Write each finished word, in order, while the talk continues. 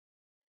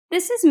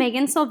This is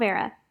Megan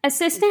Silvera,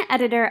 Assistant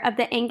Editor of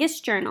the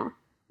Angus Journal,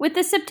 with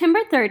the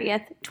September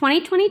 30th,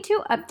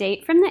 2022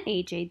 update from the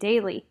AJ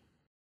Daily.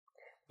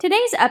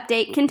 Today's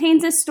update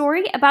contains a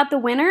story about the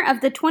winner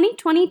of the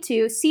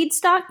 2022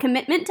 Seedstock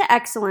Commitment to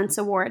Excellence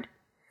Award,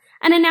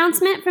 an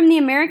announcement from the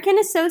American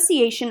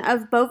Association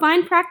of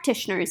Bovine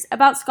Practitioners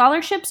about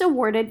scholarships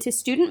awarded to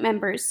student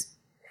members,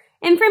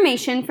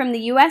 information from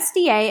the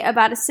USDA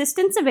about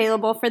assistance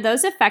available for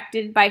those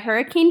affected by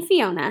Hurricane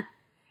Fiona,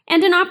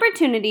 and an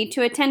opportunity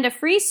to attend a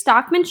free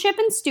Stockmanship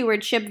and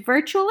Stewardship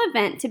virtual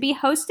event to be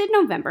hosted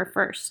November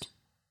 1st.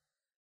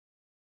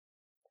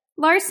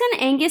 Larson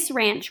Angus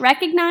Ranch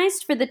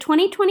recognized for the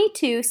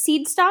 2022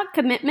 Seedstock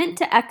Commitment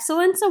to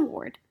Excellence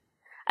Award,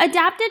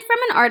 adapted from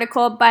an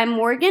article by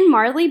Morgan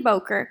Marley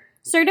Boker,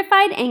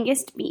 Certified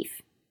Angus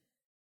Beef.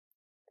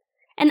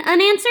 An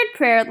unanswered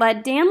prayer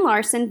led Dan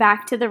Larson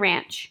back to the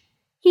ranch.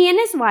 He and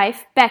his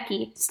wife,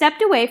 Becky,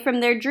 stepped away from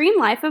their dream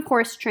life of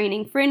horse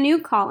training for a new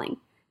calling,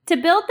 to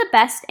build the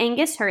best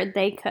Angus herd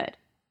they could.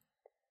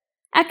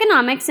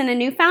 Economics and a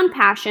newfound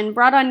passion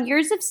brought on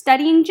years of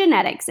studying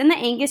genetics in the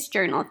Angus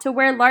Journal to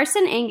where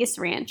Larson Angus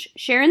Ranch,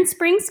 Sharon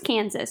Springs,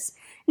 Kansas,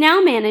 now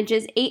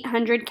manages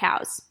 800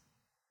 cows.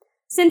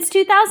 Since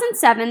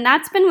 2007,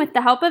 that's been with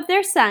the help of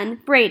their son,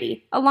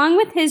 Brady, along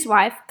with his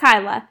wife,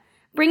 Kyla,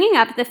 bringing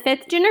up the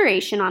fifth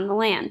generation on the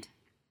land.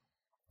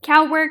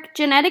 Cow work,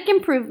 genetic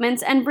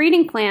improvements, and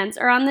breeding plans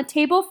are on the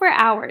table for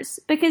hours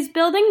because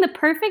building the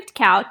perfect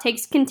cow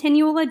takes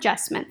continual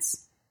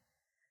adjustments.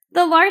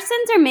 The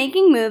Larsons are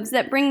making moves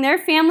that bring their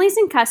families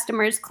and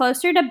customers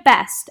closer to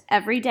best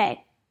every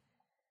day.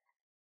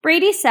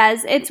 Brady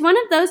says it's one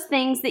of those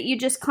things that you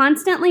just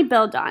constantly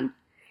build on.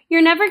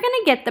 You're never going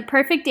to get the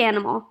perfect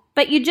animal,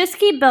 but you just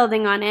keep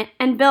building on it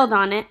and build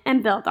on it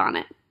and build on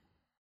it.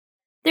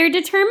 Their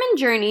determined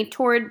journey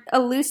toward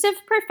elusive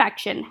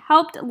perfection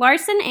helped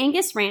Larson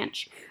Angus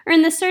Ranch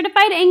earn the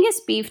Certified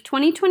Angus Beef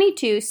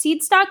 2022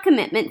 Seedstock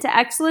Commitment to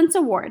Excellence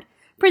Award,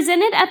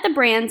 presented at the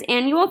brand's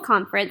annual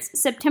conference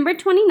September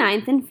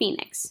 29th in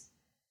Phoenix.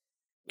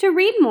 To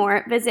read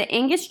more, visit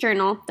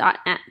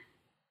angusjournal.net.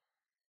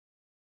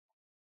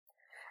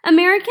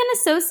 American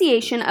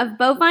Association of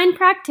Bovine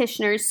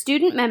Practitioners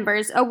student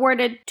members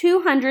awarded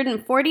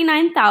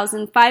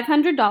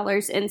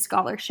 $249,500 in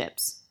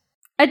scholarships.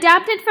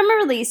 Adapted from a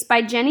release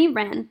by Jenny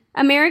Wren,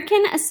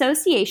 American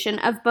Association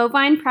of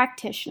Bovine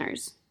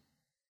Practitioners.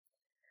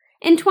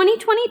 In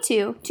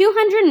 2022,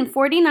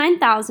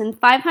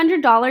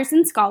 $249,500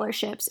 in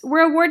scholarships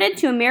were awarded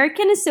to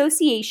American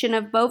Association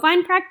of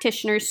Bovine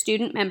Practitioners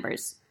student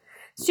members.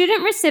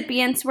 Student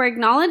recipients were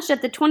acknowledged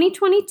at the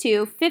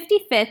 2022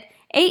 55th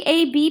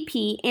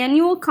AABP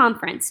Annual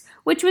Conference,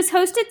 which was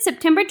hosted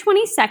September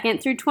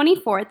 22nd through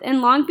 24th in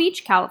Long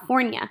Beach,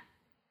 California.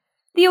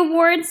 The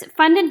awards,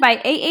 funded by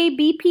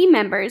AABP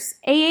members,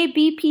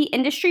 AABP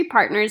industry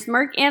partners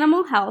Merck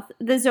Animal Health,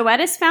 the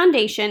Zoetis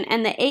Foundation,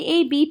 and the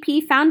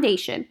AABP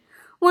Foundation,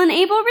 will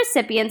enable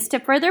recipients to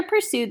further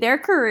pursue their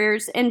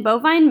careers in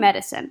bovine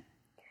medicine.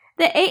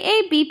 The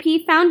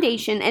AABP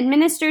Foundation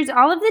administers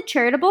all of the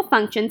charitable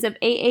functions of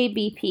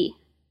AABP.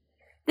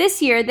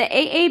 This year, the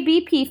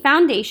AABP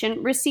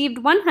Foundation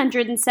received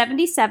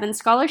 177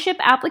 scholarship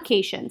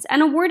applications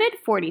and awarded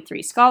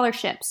 43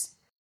 scholarships.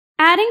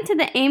 Adding to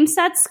the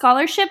AIMSETS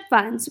scholarship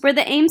funds were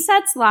the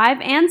AIMSETS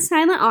live and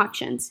silent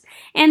auctions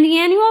and the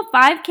annual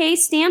 5K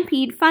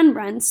Stampede Fun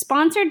Run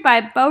sponsored by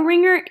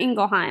Boehringer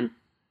Ingelheim.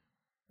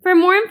 For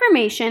more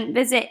information,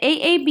 visit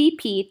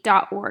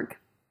aabp.org.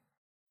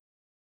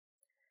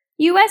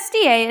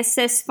 USDA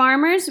assists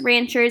farmers,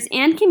 ranchers,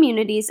 and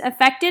communities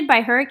affected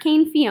by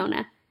Hurricane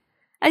Fiona.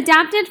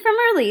 Adapted from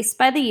a release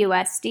by the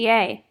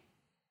USDA.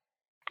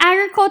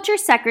 Agriculture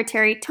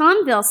Secretary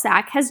Tom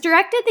Vilsack has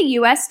directed the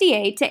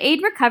USDA to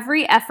aid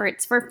recovery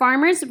efforts for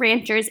farmers,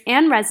 ranchers,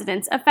 and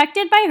residents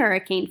affected by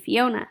Hurricane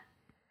Fiona.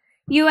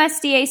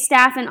 USDA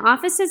staff and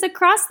offices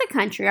across the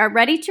country are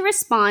ready to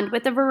respond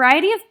with a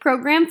variety of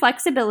program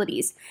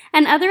flexibilities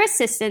and other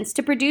assistance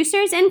to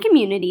producers and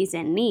communities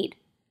in need.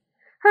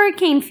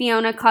 Hurricane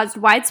Fiona caused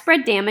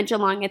widespread damage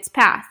along its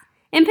path,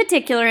 in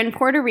particular in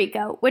Puerto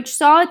Rico, which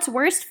saw its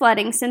worst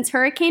flooding since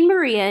Hurricane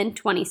Maria in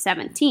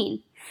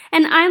 2017.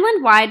 And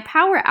island-wide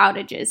power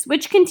outages,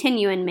 which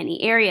continue in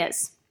many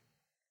areas.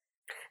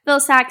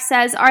 Vilsack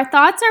says, "Our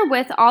thoughts are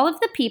with all of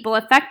the people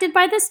affected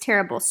by this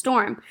terrible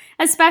storm,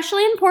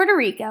 especially in Puerto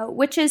Rico,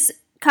 which has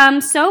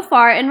come so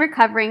far in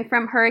recovering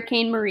from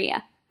Hurricane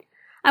Maria.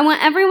 I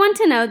want everyone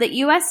to know that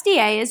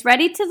USDA is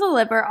ready to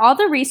deliver all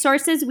the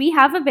resources we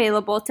have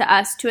available to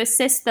us to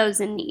assist those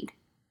in need."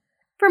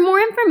 For more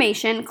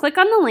information, click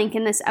on the link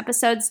in this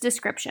episode's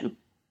description.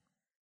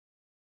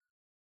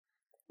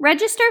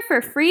 Register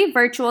for free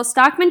virtual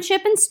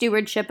Stockmanship and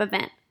Stewardship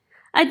event.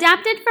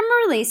 Adapted from a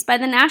release by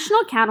the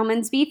National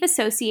Cattlemen's Beef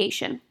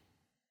Association.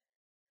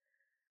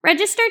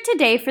 Register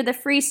today for the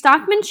free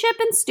Stockmanship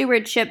and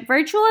Stewardship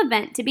virtual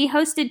event to be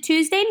hosted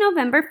Tuesday,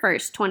 November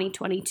 1st,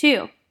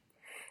 2022.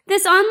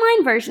 This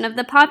online version of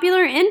the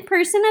popular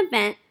in-person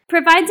event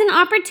provides an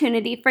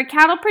opportunity for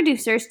cattle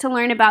producers to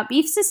learn about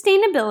beef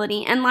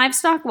sustainability and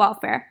livestock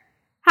welfare,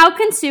 how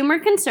consumer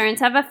concerns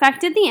have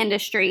affected the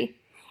industry,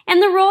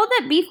 and the role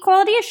that beef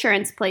quality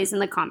assurance plays in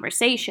the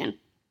conversation.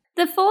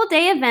 The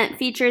full-day event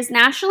features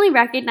nationally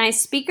recognized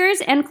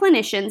speakers and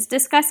clinicians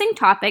discussing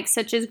topics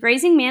such as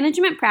grazing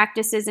management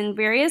practices in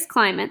various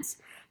climates,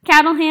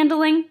 cattle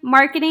handling,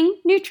 marketing,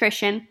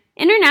 nutrition,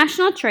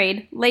 international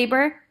trade,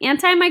 labor,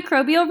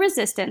 antimicrobial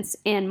resistance,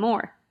 and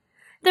more.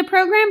 The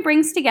program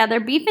brings together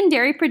beef and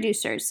dairy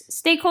producers,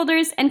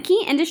 stakeholders, and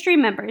key industry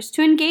members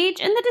to engage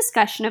in the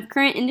discussion of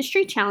current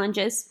industry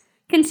challenges,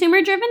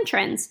 consumer-driven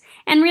trends,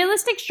 and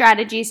realistic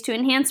strategies to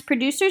enhance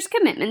producers'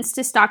 commitments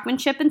to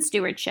stockmanship and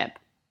stewardship.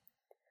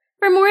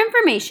 For more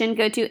information,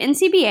 go to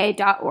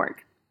ncba.org.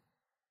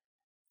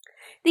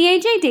 The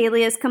AJ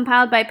Daily is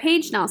compiled by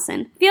Paige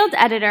Nelson, field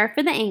editor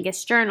for the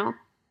Angus Journal.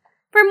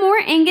 For more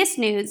Angus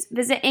news,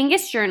 visit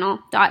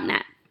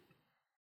angusjournal.net.